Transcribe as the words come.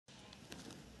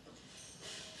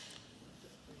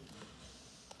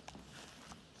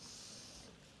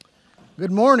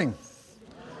Good morning.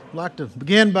 I'd like to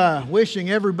begin by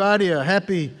wishing everybody a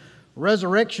happy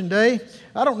Resurrection Day.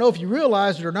 I don't know if you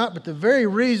realize it or not, but the very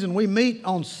reason we meet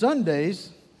on Sundays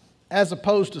as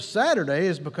opposed to Saturday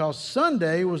is because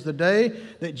Sunday was the day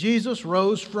that Jesus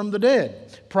rose from the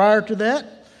dead. Prior to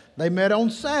that, they met on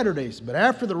Saturdays. But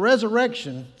after the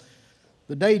resurrection,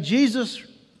 the day Jesus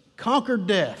conquered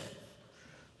death,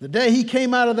 the day He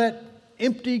came out of that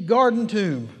empty garden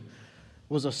tomb,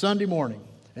 was a Sunday morning.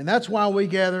 And that's why we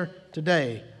gather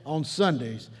today on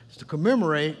Sundays, is to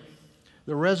commemorate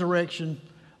the resurrection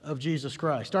of Jesus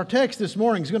Christ. Our text this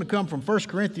morning is going to come from 1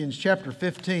 Corinthians chapter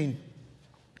 15.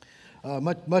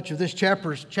 Much of this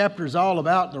chapter is all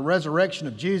about the resurrection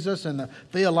of Jesus and the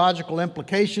theological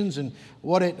implications and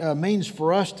what it means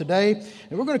for us today.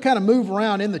 And we're going to kind of move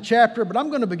around in the chapter, but I'm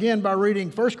going to begin by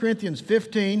reading 1 Corinthians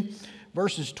 15,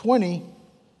 verses 20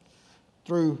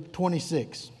 through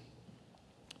 26.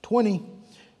 20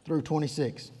 through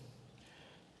 26.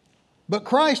 But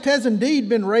Christ has indeed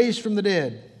been raised from the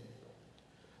dead,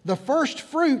 the first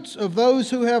fruits of those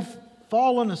who have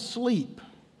fallen asleep.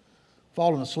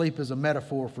 Fallen asleep is a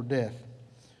metaphor for death.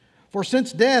 For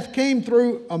since death came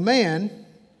through a man,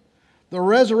 the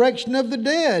resurrection of the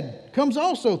dead comes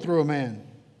also through a man.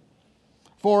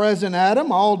 For as in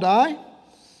Adam all die,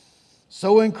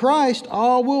 so in Christ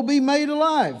all will be made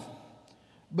alive,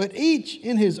 but each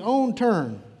in his own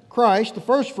turn. Christ, the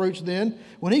first fruits then,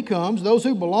 when He comes, those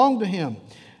who belong to Him.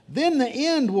 Then the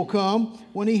end will come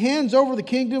when He hands over the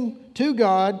kingdom to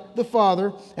God the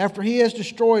Father after He has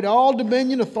destroyed all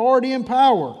dominion, authority, and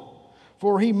power.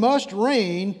 For He must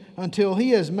reign until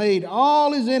He has made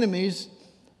all His enemies,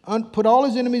 put all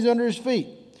His enemies under His feet.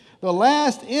 The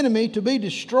last enemy to be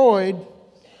destroyed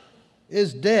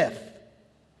is death.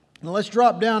 Now let's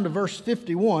drop down to verse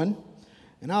 51,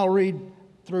 and I'll read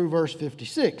through verse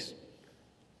 56.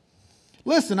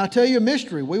 Listen, I tell you a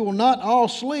mystery. We will not all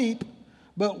sleep,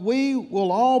 but we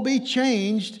will all be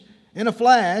changed in a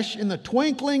flash, in the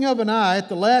twinkling of an eye, at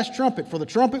the last trumpet. For the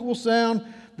trumpet will sound,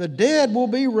 the dead will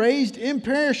be raised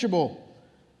imperishable,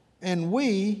 and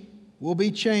we will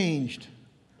be changed.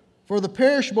 For the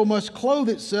perishable must clothe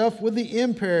itself with the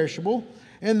imperishable,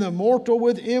 and the mortal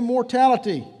with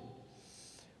immortality.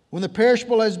 When the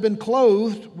perishable has been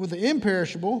clothed with the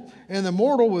imperishable, and the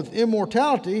mortal with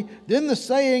immortality, then the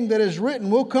saying that is written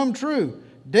will come true.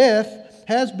 Death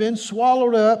has been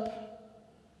swallowed up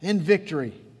in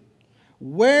victory.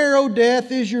 Where, O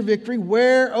death, is your victory?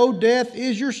 Where, O death,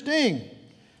 is your sting?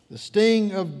 The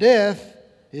sting of death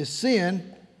is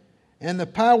sin, and the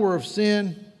power of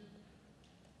sin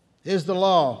is the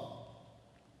law.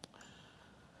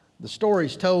 The story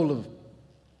is told of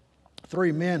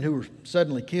three men who were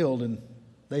suddenly killed, and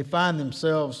they find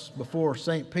themselves before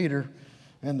St. Peter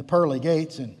and the pearly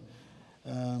gates.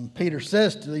 And Peter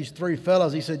says to these three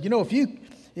fellows, he said,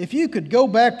 if you could go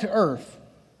back to earth,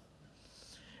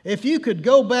 if you could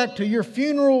go back to your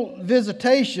funeral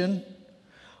visitation,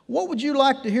 what would you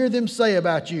like to hear them say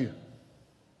about you?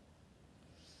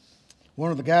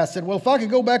 One of the guys said, well, if I could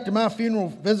go back to my funeral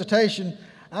visitation,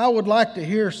 I would like to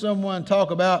hear someone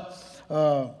talk about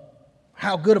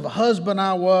how good of a husband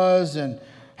I was and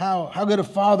how good a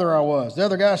father I was. The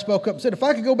other guy spoke up and said, if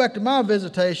I could go back to my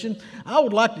visitation, I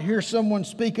would like to hear someone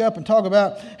speak up and talk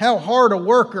about how hard a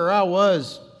worker I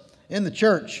was in the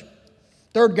church.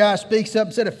 Third guy speaks up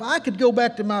and said, if I could go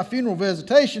back to my funeral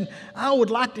visitation, I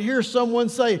would like to hear someone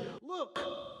say, look,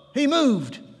 he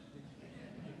moved.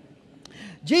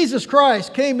 Jesus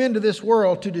Christ came into this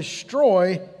world to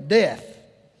destroy death.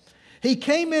 He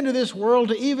came into this world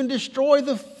to even destroy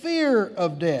the fear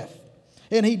of death.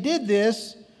 And He did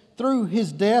this through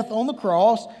His death on the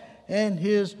cross and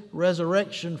His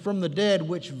resurrection from the dead,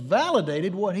 which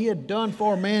validated what He had done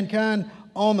for mankind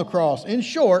on the cross. In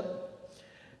short,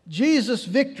 Jesus'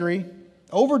 victory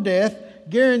over death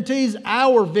guarantees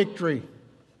our victory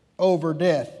over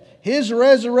death. His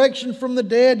resurrection from the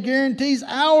dead guarantees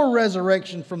our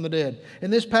resurrection from the dead.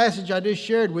 In this passage I just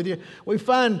shared with you, we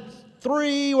find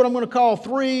what I'm going to call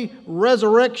three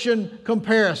resurrection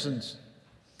comparisons.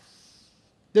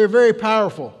 They're very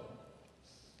powerful.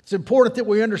 It's important that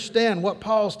we understand what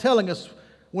Paul's telling us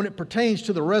when it pertains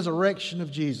to the resurrection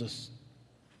of Jesus.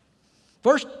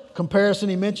 First comparison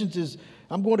he mentions is,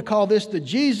 I'm going to call this the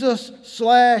Jesus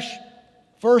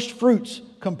 / first fruits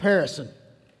comparison.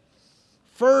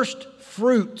 First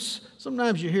fruits.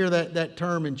 Sometimes you hear that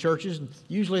term in churches, and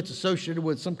usually it's associated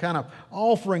with some kind of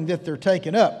offering that they're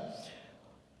taking up.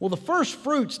 Well, the first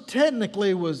fruits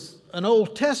technically was an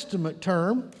Old Testament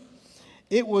term.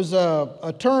 It was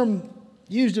a term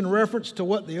used in reference to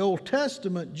what the Old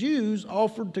Testament Jews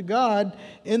offered to God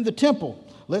in the temple.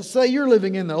 Let's say you're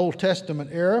living in the Old Testament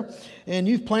era and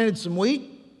you've planted some wheat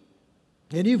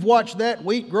and you've watched that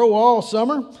wheat grow all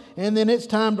summer, and then it's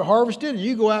time to harvest it, and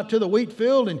you go out to the wheat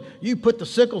field and you put the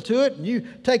sickle to it, and you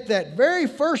take that very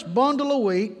first bundle of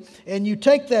wheat and you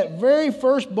take that very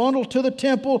first bundle to the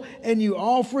temple and you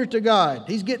offer it to God.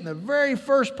 He's getting the very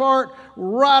first part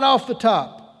right off the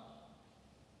top.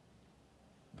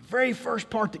 The very first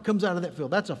part that comes out of that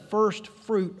field. That's a first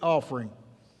fruit offering.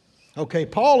 Okay,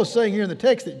 Paul is saying here in the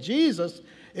text that Jesus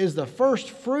is the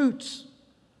first fruits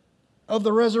of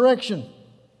the resurrection.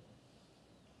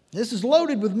 This is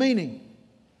loaded with meaning.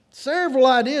 Several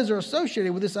ideas are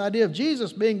associated with this idea of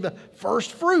Jesus being the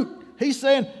first fruit. He's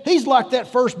saying he's like that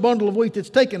first bundle of wheat that's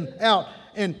taken out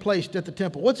and placed at the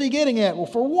temple. What's he getting at? Well,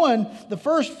 for one, the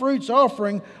first fruits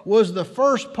offering was the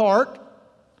first part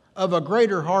of a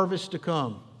greater harvest to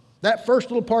come. That first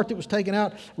little part that was taken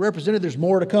out represented there's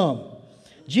more to come.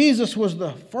 Jesus was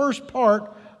the first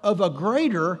part of a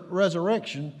greater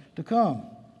resurrection to come.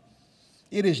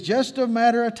 It is just a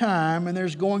matter of time, and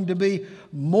there's going to be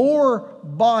more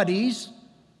bodies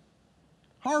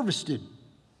harvested.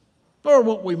 Or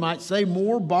what we might say,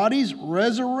 more bodies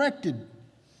resurrected.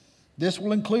 This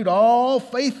will include all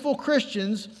faithful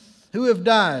Christians who have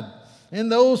died,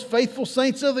 and those faithful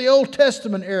saints of the Old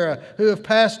Testament era who have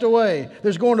passed away.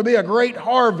 There's going to be a great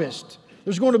harvest.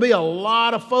 There's going to be a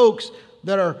lot of folks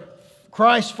that are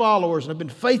Christ followers and have been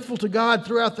faithful to God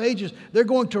throughout the ages. They're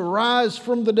going to rise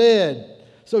from the dead.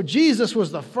 So Jesus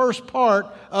was the first part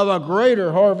of a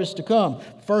greater harvest to come.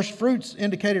 First fruits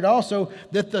indicated also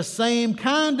that the same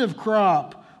kind of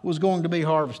crop was going to be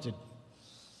harvested.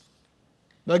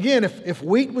 Again, if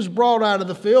wheat was brought out of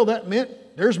the field, that meant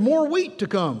there's more wheat to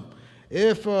come.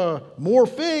 If more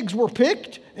figs were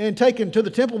picked and taken to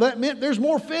the temple, that meant there's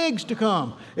more figs to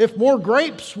come. If more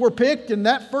grapes were picked and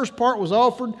that first part was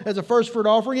offered as a first fruit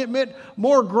offering, it meant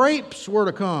more grapes were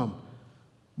to come.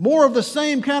 More of the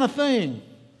same kind of thing.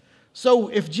 So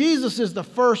if Jesus is the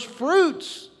first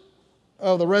fruits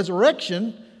of the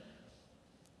resurrection,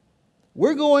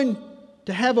 we're going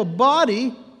to have a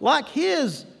body like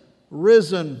His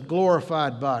risen,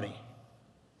 glorified body.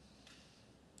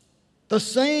 The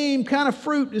same kind of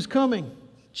fruit is coming.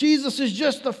 Jesus is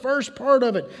just the first part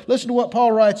of it. Listen to what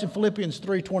Paul writes in Philippians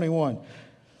 3:21.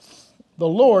 The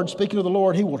Lord, speaking of the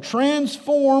Lord, He will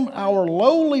transform our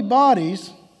lowly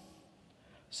bodies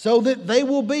so that they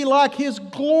will be like His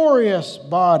glorious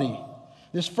body.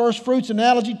 This first fruits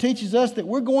analogy teaches us that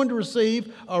we're going to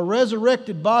receive a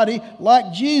resurrected body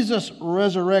like Jesus'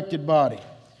 resurrected body.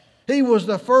 He was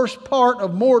the first part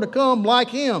of more to come like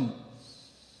Him.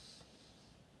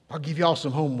 I'll give y'all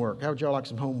some homework. How would y'all like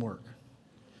some homework?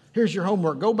 Here's your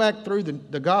homework. Go back through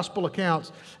the gospel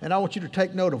accounts, and I want you to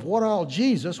take note of what all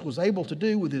Jesus was able to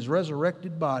do with His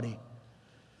resurrected body.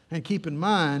 And keep in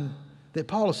mind that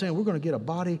Paul is saying we're going to get a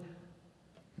body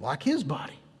like His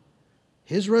body.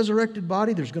 His resurrected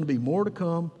body, there's going to be more to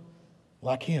come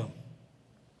like Him.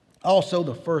 Also,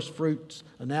 the first fruits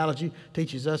analogy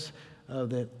teaches us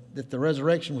that the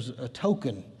resurrection was a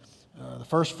token. The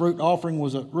first fruit offering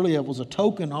was a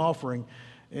token offering,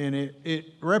 and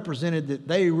it represented that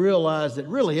they realized that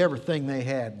really everything they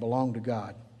had belonged to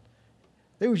God.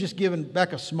 They were just giving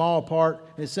back a small part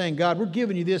and saying, God, we're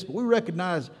giving you this, but we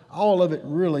recognize all of it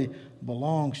really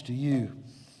belongs to you.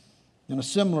 In a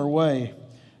similar way,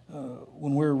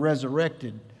 when we're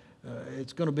resurrected,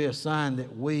 it's going to be a sign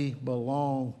that we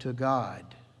belong to God.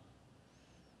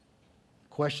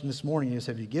 The question this morning is,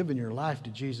 have you given your life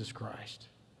to Jesus Christ?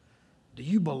 Do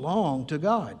you belong to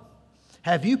God?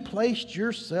 Have you placed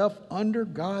yourself under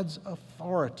God's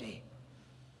authority?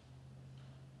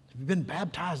 Have you been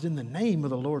baptized in the name of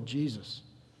the Lord Jesus?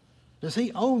 Does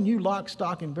He own you lock,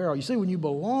 stock, and barrel? You see, when you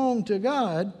belong to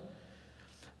God,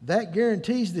 that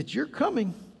guarantees that you're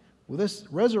coming with this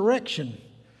resurrection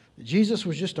that Jesus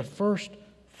was just a first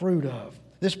fruit of.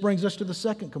 This brings us to the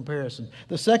second comparison.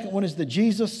 The second one is the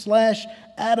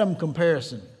Jesus/Adam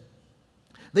comparison.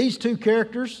 These two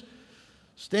characters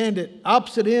stand at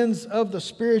opposite ends of the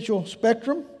spiritual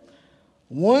spectrum.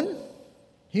 One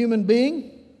human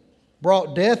being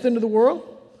brought death into the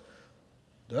world.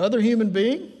 The other human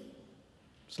being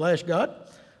 /God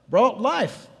brought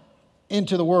life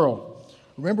into the world.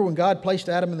 Remember when God placed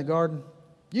Adam in the garden?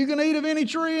 You can eat of any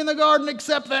tree in the garden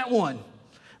except that one.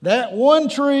 That one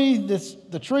tree, that's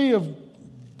the tree of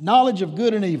knowledge of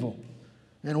good and evil.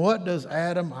 And what does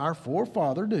Adam, our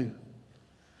forefather, do?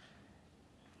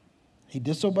 He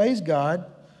disobeys God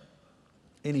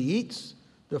and he eats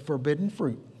the forbidden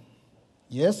fruit.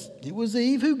 Yes, it was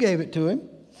Eve who gave it to him.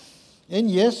 And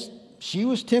yes, she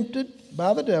was tempted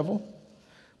by the devil.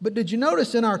 But did you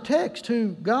notice in our text who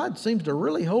God seems to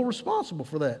really hold responsible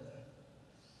for that?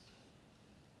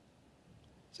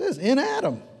 It says, in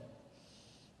Adam.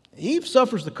 Eve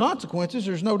suffers the consequences,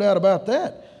 there's no doubt about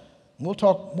that. And we'll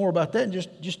talk more about that in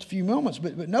just a few moments.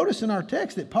 But notice in our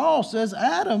text that Paul says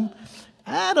Adam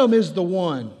is the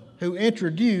one who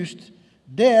introduced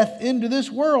death into this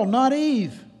world, not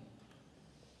Eve.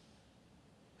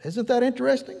 Isn't that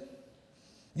interesting?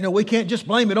 You know, we can't just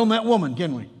blame it on that woman,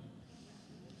 can we?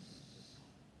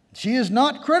 She is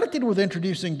not credited with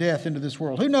introducing death into this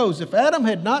world. Who knows, if Adam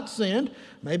had not sinned,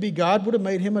 maybe God would have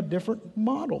made him a different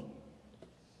model.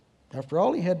 After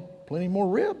all, he had plenty more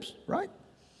ribs, right?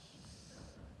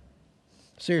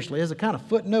 Seriously, as a kind of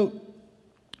footnote,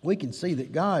 we can see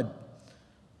that God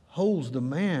holds the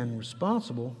man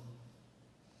responsible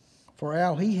for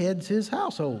how he heads his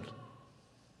household.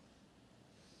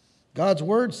 God's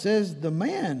word says the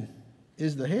man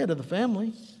is the head of the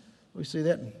family. We see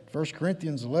that in 1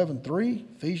 Corinthians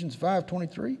 11:3, Ephesians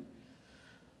 5:23.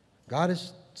 God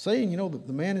is saying, you know, that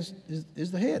the man is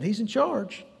the head. He's in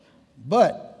charge.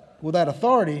 But with that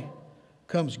authority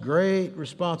comes great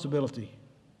responsibility.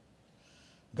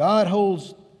 God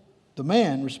holds the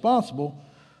man responsible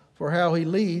for how he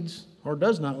leads or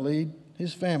does not lead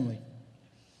his family.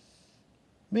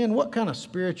 Men, what kind of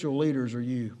spiritual leaders are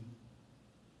you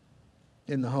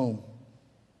in the home?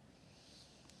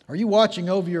 Are you watching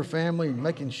over your family and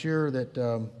making sure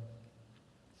that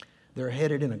they're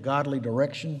headed in a godly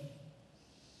direction?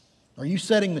 Are you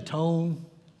setting the tone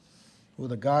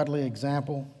with a godly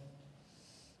example?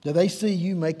 Do they see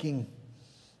you making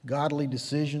godly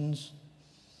decisions?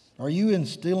 Are you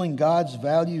instilling God's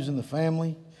values in the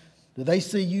family? Do they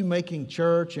see you making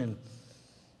church and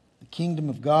the kingdom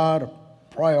of God a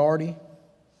priority?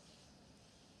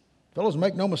 Fellows,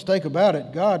 make no mistake about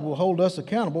it, God will hold us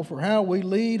accountable for how we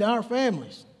lead our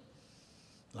families.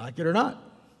 Like it or not,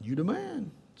 you demand.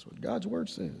 That's what God's word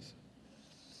says.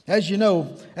 As you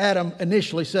know, Adam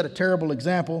initially set a terrible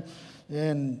example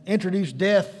and introduced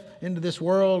death into this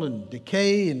world and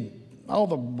decay and all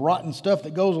the rotten stuff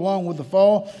that goes along with the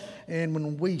fall. And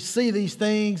when we see these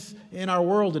things in our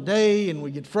world today and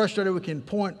we get frustrated, we can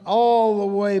point all the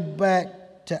way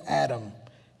back to Adam.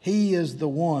 He is the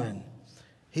one.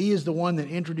 He is the one that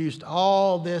introduced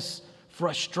all this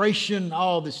frustration,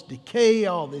 all this decay,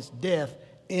 all this death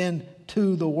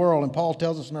into the world. And Paul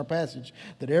tells us in our passage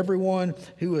that everyone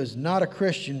who is not a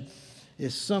Christian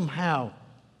is somehow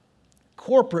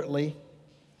corporately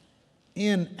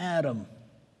in Adam.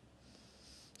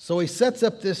 So he sets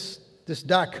up this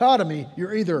dichotomy.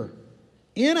 You're either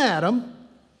in Adam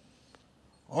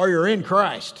or you're in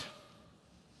Christ.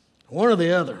 One or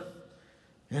the other.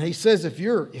 And he says if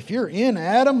you're in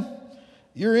Adam,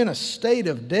 you're in a state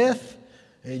of death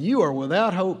and you are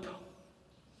without hope.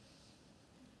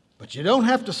 But you don't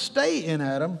have to stay in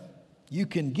Adam. You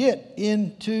can get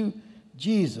into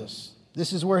Jesus.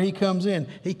 This is where he comes in.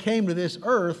 He came to this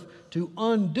earth to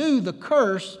undo the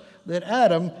curse that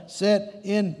Adam set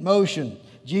in motion.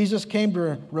 Jesus came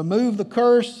to remove the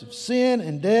curse of sin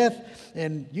and death.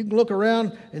 And you can look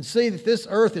around and see that this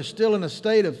earth is still in a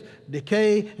state of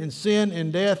decay and sin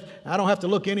and death. I don't have to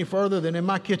look any further than in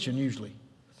my kitchen usually.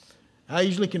 I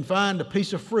usually can find a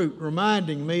piece of fruit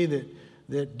reminding me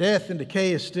that death and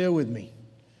decay is still with me.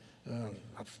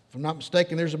 If I'm not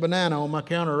mistaken, there's a banana on my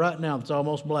counter right now that's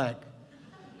almost black.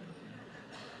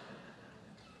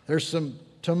 There's some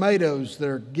tomatoes that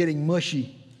are getting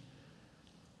mushy.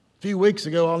 A few weeks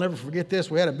ago, I'll never forget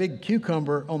this, we had a big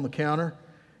cucumber on the counter.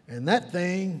 And that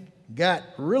thing got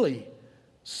really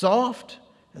soft.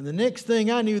 And the next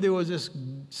thing I knew, there was this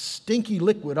stinky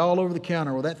liquid all over the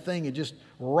counter where that thing had just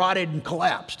rotted and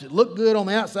collapsed. It looked good on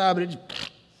the outside, but it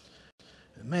just...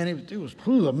 Man, it was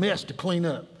a mess to clean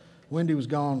up. Wendy was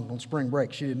gone on spring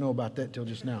break. She didn't know about that till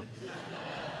just now.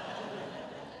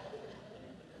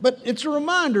 But it's a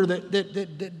reminder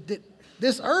that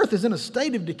this earth is in a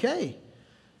state of decay.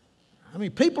 I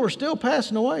mean, people are still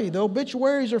passing away. The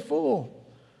obituaries are full.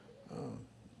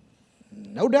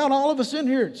 No doubt all of us in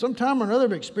here at some time or another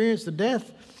have experienced the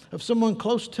death of someone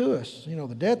close to us. You know,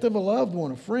 the death of a loved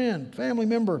one, a friend, family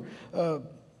member.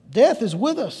 Death is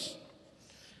with us.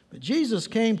 But Jesus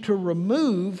came to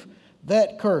remove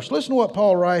that curse. Listen to what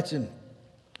Paul writes in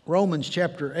Romans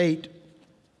chapter 8.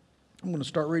 I'm going to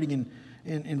start reading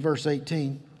in verse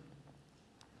 18.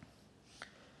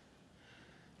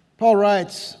 Paul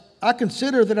writes, I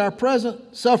consider that our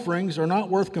present sufferings are not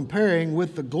worth comparing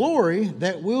with the glory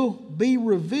that will be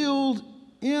revealed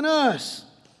in us.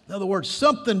 In other words,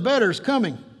 something better is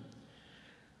coming.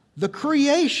 The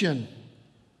creation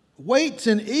waits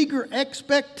in eager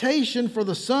expectation for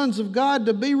the sons of God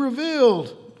to be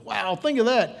revealed. Wow, think of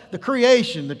that. The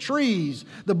creation, the trees,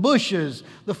 the bushes,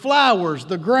 the flowers,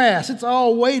 the grass, it's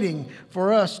all waiting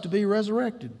for us to be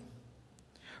resurrected.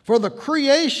 For the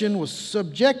creation was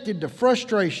subjected to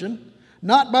frustration,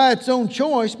 not by its own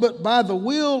choice, but by the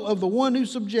will of the one who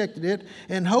subjected it,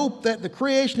 and hope that the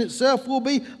creation itself will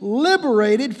be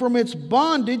liberated from its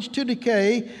bondage to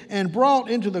decay and brought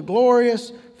into the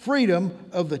glorious freedom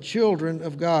of the children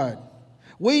of God.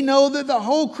 We know that the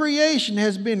whole creation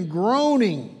has been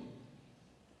groaning,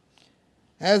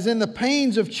 as in the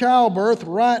pains of childbirth,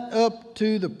 right up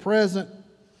to the present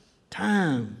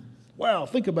time. Wow,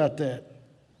 think about that.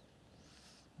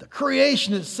 The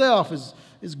creation itself is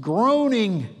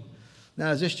groaning. Now,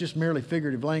 is this just merely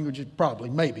figurative language? Probably,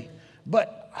 maybe.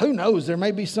 But who knows? There may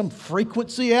be some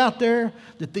frequency out there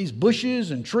that these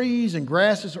bushes and trees and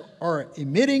grasses are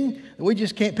emitting, and we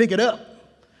just can't pick it up.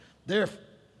 They're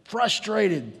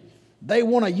frustrated. They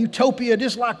want a utopia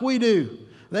just like we do.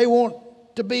 They want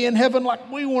to be in heaven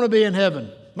like we want to be in heaven.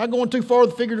 Am I going too far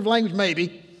with figurative language?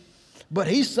 Maybe. But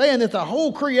he's saying that the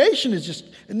whole creation is just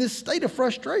in this state of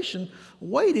frustration,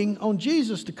 waiting on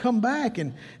Jesus to come back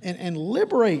and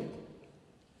liberate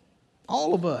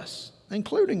all of us,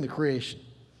 including the creation.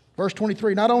 Verse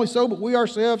 23, not only so, but we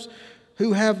ourselves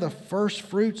who have the first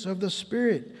fruits of the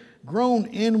Spirit, groan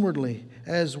inwardly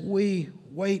as we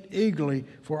wait eagerly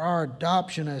for our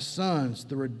adoption as sons,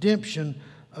 the redemption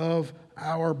of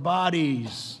our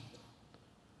bodies.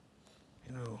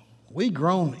 You know, we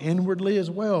groan inwardly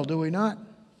as well, do we not?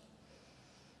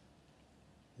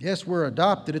 Yes, we're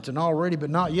adopted. It's an already but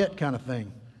not yet kind of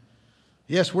thing.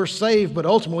 Yes, we're saved, but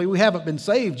ultimately we haven't been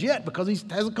saved yet because He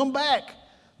hasn't come back.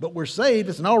 But we're saved.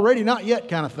 It's an already not yet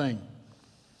kind of thing.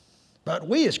 But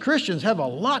we as Christians have a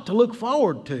lot to look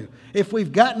forward to if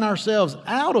we've gotten ourselves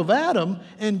out of Adam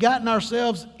and gotten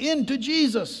ourselves into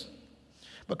Jesus.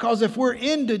 Because if we're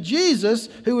into Jesus,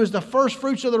 who is the first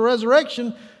fruits of the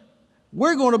resurrection,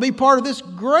 we're going to be part of this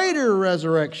greater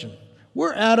resurrection.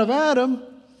 We're out of Adam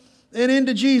and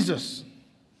into Jesus.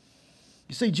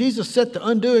 You see, Jesus set the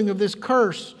undoing of this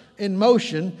curse in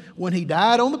motion when He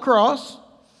died on the cross,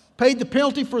 paid the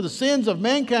penalty for the sins of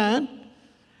mankind,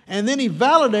 and then He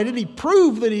validated, He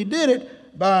proved that He did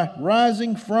it by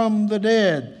rising from the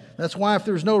dead. That's why if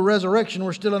there's no resurrection,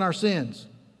 we're still in our sins.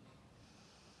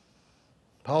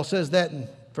 Paul says that in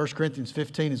 1 Corinthians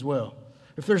 15 as well.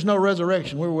 If there's no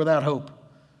resurrection, we're without hope.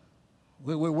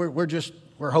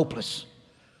 We're hopeless.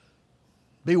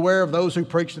 Beware of those who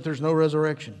preach that there's no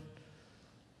resurrection.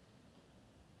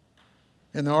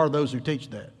 And there are those who teach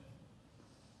that.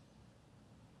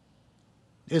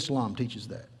 Islam teaches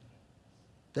that.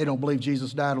 They don't believe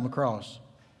Jesus died on the cross.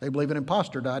 They believe an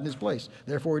imposter died in His place.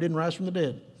 Therefore, He didn't rise from the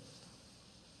dead.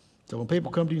 So when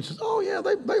people come to you and say, oh yeah,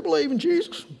 they believe in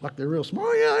Jesus, like they're real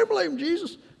smart, yeah, they believe in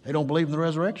Jesus. They don't believe in the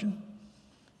resurrection.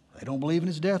 They don't believe in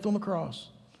His death on the cross.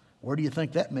 Where do you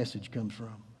think that message comes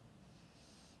from?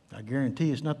 I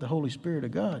guarantee it's not the Holy Spirit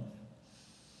of God.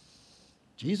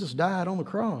 Jesus died on the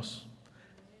cross,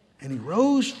 and He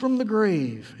rose from the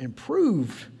grave and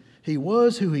proved He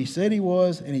was who He said He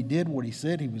was, and He did what He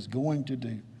said He was going to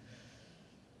do.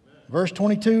 Verse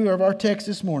 22 of our text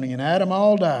this morning, in Adam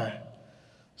all die,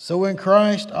 so in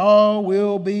Christ all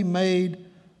will be made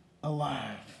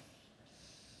alive.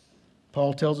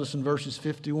 Paul tells us in verses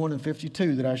 51 and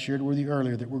 52 that I shared with you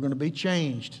earlier that we're going to be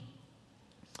changed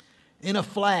in a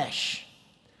flash,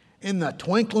 in the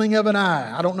twinkling of an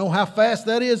eye. I don't know how fast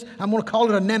that is. I'm going to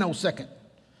call it a nanosecond.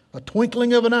 A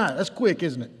twinkling of an eye. That's quick,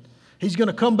 isn't it? He's going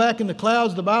to come back in the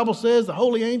clouds. The Bible says the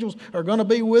holy angels are going to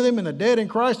be with Him, and the dead in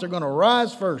Christ are going to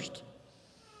rise first.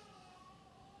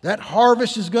 That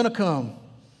harvest is going to come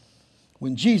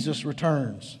when Jesus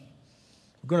returns.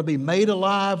 We're going to be made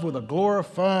alive with a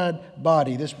glorified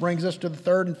body. This brings us to the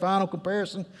third and final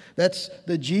comparison. That's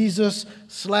the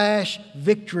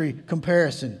Jesus/victory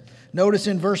comparison. Notice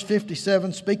in verse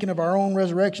 57, speaking of our own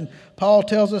resurrection, Paul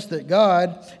tells us that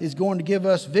God is going to give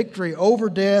us victory over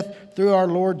death through our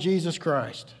Lord Jesus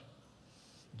Christ.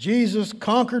 Jesus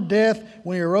conquered death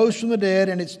when He arose from the dead,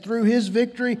 and it's through His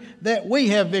victory that we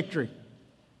have victory.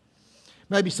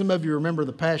 Maybe some of you remember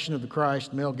The Passion of the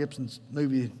Christ, Mel Gibson's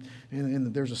movie,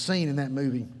 and there's a scene in that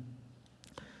movie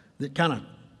that kind of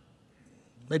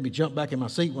made me jump back in my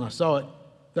seat when I saw it.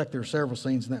 In fact, there are several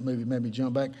scenes in that movie that made me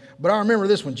jump back. But I remember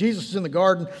this one. Jesus is in the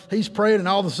garden. He's praying, and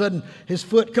all of a sudden, His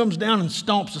foot comes down and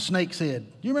stomps a snake's head.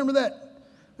 Do you remember that?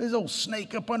 This old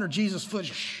snake up under Jesus' foot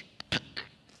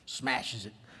smashes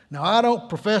it. Now, I don't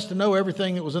profess to know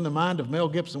everything that was in the mind of Mel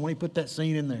Gibson when he put that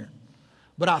scene in there.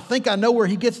 But I think I know where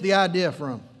he gets the idea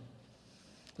from.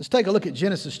 Let's take a look at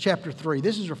Genesis chapter 3.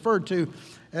 This is referred to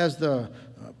as the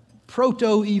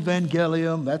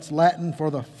proto-evangelium. That's Latin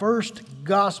for the first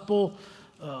gospel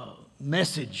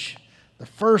message, the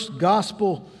first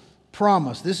gospel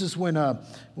promise. This is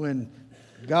when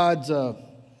God's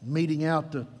meting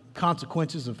out the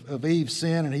consequences of Eve's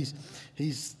sin, and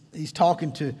he's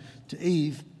talking to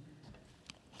Eve.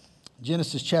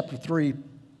 Genesis chapter 3,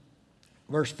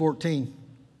 verse 14.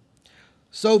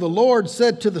 So the Lord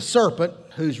said to the serpent,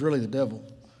 who's really the devil,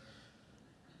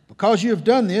 because you have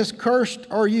done this, cursed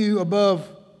are you above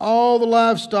all the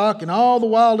livestock and all the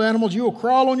wild animals. You will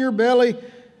crawl on your belly,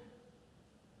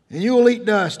 and you will eat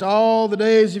dust all the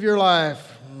days of your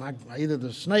life. Either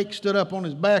the snake stood up on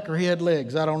his back or he had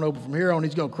legs. I don't know, but from here on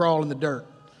he's going to crawl in the dirt.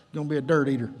 He's going to be a dirt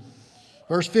eater.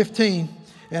 Verse 15,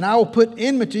 and I will put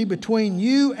enmity between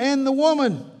you and the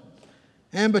woman,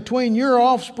 and between your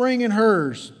offspring and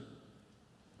hers.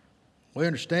 We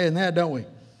understand that, don't we?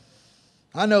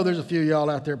 I know there's a few of y'all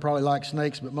out there probably like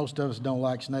snakes, but most of us don't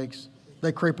like snakes.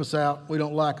 They creep us out. We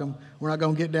don't like them. We're not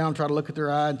going to get down and try to look at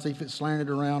their eye and see if it's slanted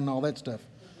around and all that stuff.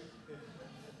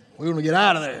 We want to get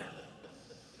out of there.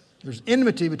 There's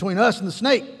enmity between us and the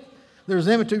snake. There's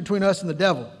enmity between us and the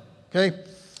devil. Okay?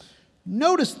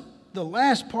 Notice the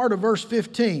last part of verse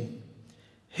 15.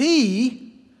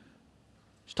 He's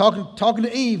talking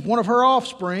to Eve, one of her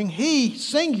offspring. He,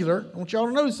 singular, I want y'all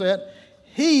to notice that.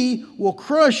 He will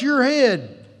crush your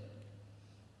head.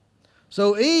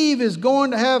 So Eve is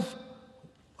going to have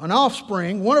an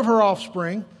offspring, one of her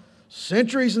offspring,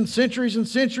 centuries and centuries and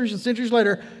centuries and centuries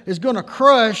later, is going to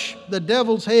crush the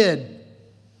devil's head.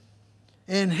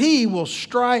 And he will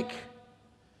strike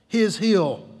his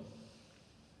heel.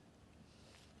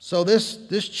 So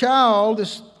this child,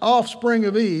 this offspring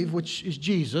of Eve, which is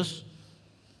Jesus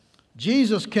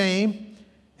came,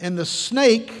 and the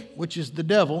snake, which is the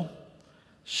devil,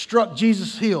 struck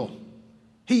Jesus' heel.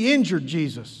 He injured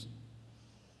Jesus.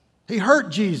 He hurt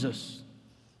Jesus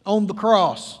on the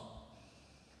cross.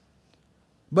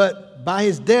 But by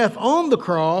his death on the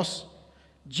cross,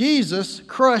 Jesus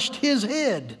crushed his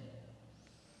head.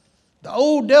 The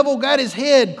old devil got his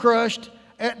head crushed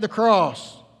at the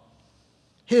cross.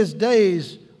 His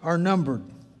days are numbered.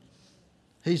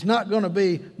 He's not going to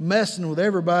be messing with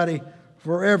everybody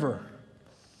forever.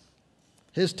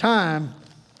 His time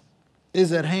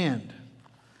is at hand.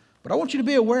 But I want you to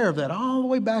be aware of that all the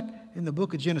way back in the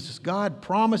book of Genesis. God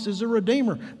promises a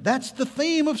Redeemer. That's the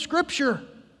theme of Scripture.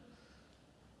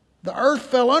 The earth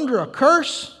fell under a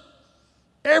curse.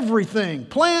 Everything,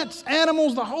 plants,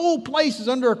 animals, the whole place is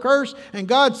under a curse. And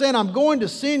God said, I'm going to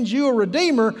send you a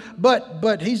Redeemer,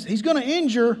 but he's going to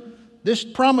injure this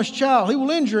promised child. He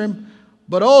will injure him,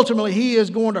 but ultimately he is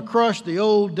going to crush the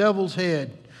old devil's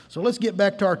head. So let's get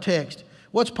back to our text.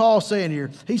 What's Paul saying here?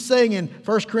 He's saying in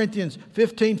 1 Corinthians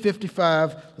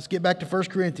 15:55, let's get back to 1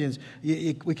 Corinthians.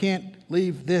 We can't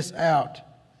leave this out.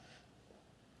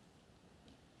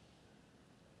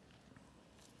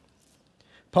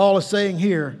 Paul is saying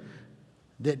here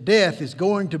that death is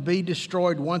going to be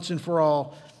destroyed once and for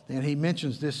all, and he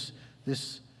mentions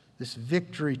this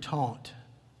victory taunt.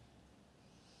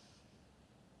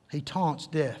 He taunts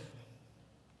death.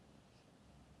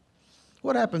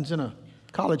 What happens in a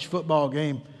college football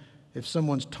game if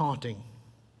someone's taunting?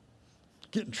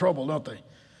 Get in trouble, don't they?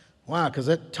 Why? Because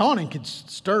that taunting could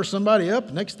stir somebody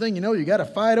up. Next thing you know, you got a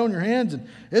fight on your hands, and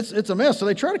it's a mess. So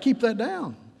they try to keep that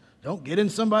down. Don't get in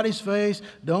somebody's face.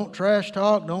 Don't trash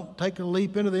talk. Don't take a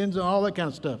leap into the end zone. All that kind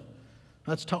of stuff.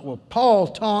 That's well, Paul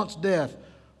taunts death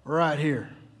right here.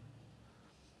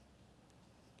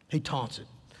 He taunts it.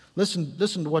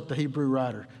 Listen to what the Hebrew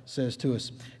writer says to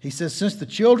us. He says, since the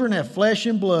children have flesh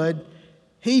and blood,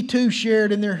 he too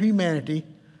shared in their humanity,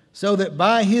 so that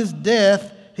by his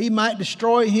death he might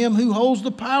destroy him who holds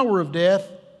the power of death,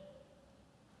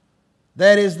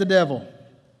 that is the devil,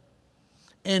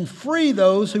 and free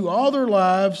those who all their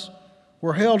lives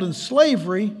were held in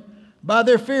slavery by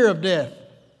their fear of death.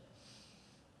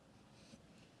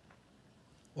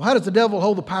 Well, how does the devil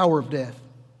hold the power of death?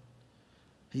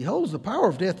 He holds the power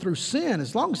of death through sin.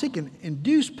 As long as he can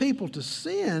induce people to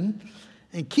sin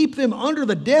and keep them under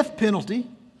the death penalty,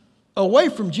 away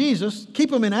from Jesus,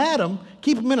 keep them in Adam,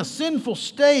 keep them in a sinful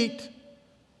state,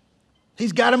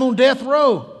 he's got them on death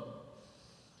row.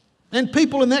 And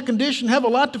people in that condition have a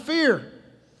lot to fear.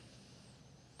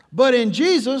 But in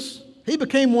Jesus, he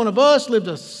became one of us, lived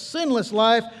a sinless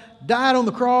life, died on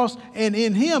the cross, and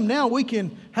in him now we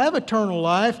can have eternal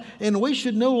life, and we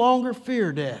should no longer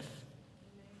fear death.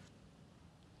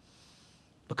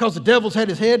 Because the devil's had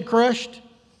his head crushed,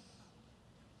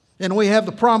 and we have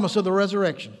the promise of the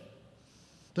resurrection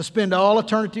to spend all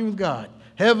eternity with God.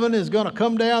 Heaven is going to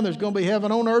come down. There's going to be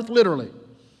heaven on earth, literally.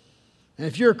 And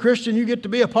if you're a Christian, you get to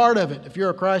be a part of it if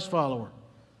you're a Christ follower.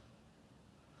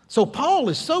 So Paul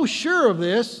is so sure of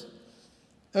this.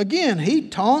 Again, he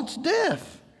taunts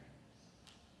death.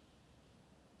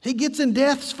 He gets in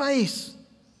death's face.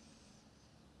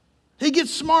 He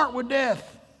gets smart with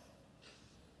death.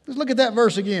 Let's look at that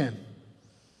verse again.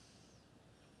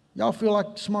 Y'all feel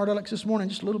like smart Alex this morning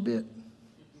just a little bit?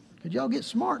 Could y'all get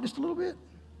smart just a little bit?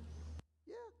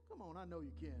 Yeah, come on, I know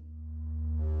you can.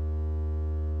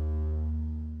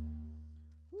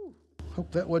 Whew.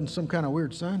 Hope that wasn't some kind of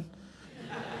weird sign.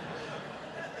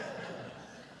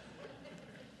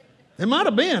 It might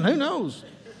have been, who knows?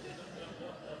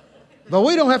 But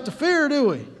we don't have to fear, do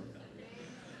we?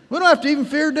 We don't have to even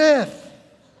fear death.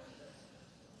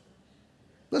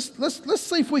 Let's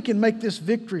see if we can make this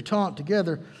victory taunt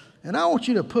together. And I want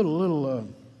you to put a little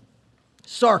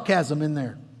sarcasm in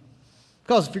there.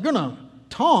 Because if you're going to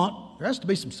taunt, there has to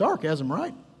be some sarcasm,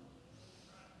 right?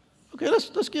 Okay,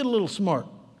 let's get a little smart.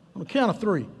 On the count of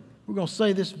 3, we're going to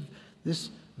say this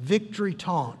victory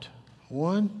taunt.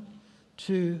 1,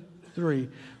 2, 3.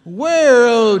 Where,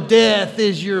 O death,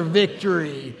 is your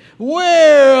victory?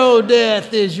 Where, O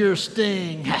death, is your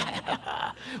sting?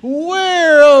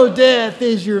 Where, O death,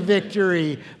 is your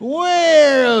victory?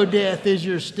 Where, O death, is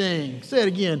your sting? Say it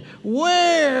again.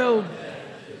 Where, O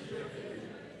death is your victory?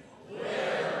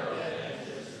 Where, O death,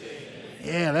 is your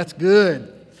sting? Yeah, that's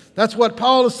good. That's what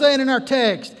Paul is saying in our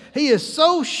text. He is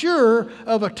so sure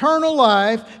of eternal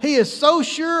life. He is so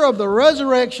sure of the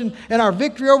resurrection and our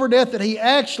victory over death that he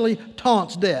actually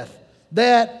taunts death.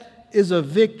 That is a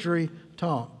victory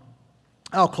taunt.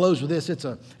 I'll close with this. It's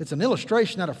an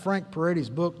illustration out of Frank Peretti's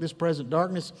book, This Present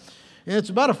Darkness. And it's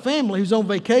about a family who's on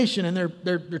vacation, and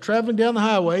they're traveling down the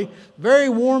highway. Very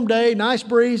warm day, nice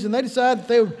breeze, and they decided that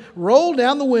they would roll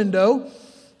down the window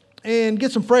and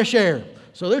get some fresh air.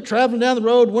 So they're traveling down the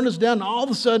road, windows down, and all of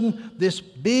a sudden, this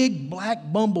big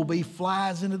black bumblebee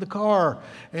flies into the car.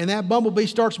 And that bumblebee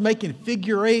starts making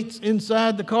figure 8s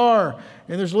inside the car.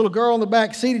 And there's a little girl in the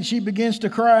back seat, and she begins to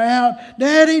cry out,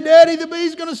 "Daddy, Daddy, the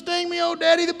bee's going to sting me. Oh,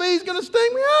 Daddy, the bee's going to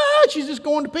sting me." Ah! She's just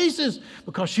going to pieces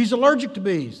because she's allergic to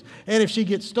bees. And if she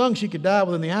gets stung, she could die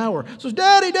within the hour. So,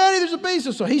 "Daddy, Daddy, there's a bee."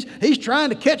 So he's trying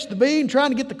to catch the bee and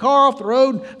trying to get the car off the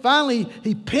road. And finally,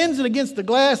 he pins it against the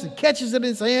glass and catches it in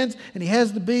his hands, and he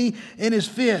has the bee in his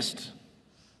fist.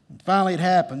 And finally, it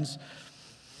happens.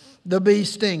 The bee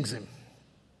stings him.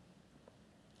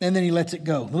 And then he lets it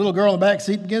go. The little girl in the back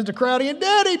seat begins to cry again,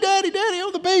 "Daddy, Daddy, Daddy, oh,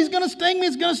 the bee's going to sting me.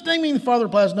 It's going to sting me." And the father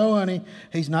replies, "No, honey,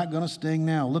 he's not going to sting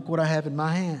now. Look what I have in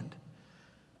my hand."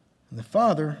 And the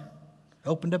father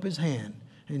opened up his hand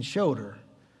and showed her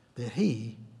that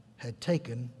he had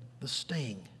taken the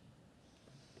sting.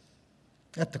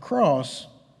 At the cross,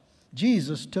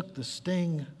 Jesus took the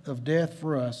sting of death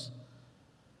for us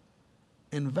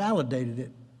and validated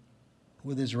it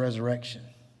with his resurrection.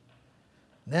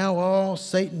 Now all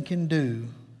Satan can do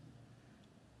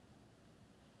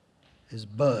is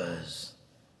buzz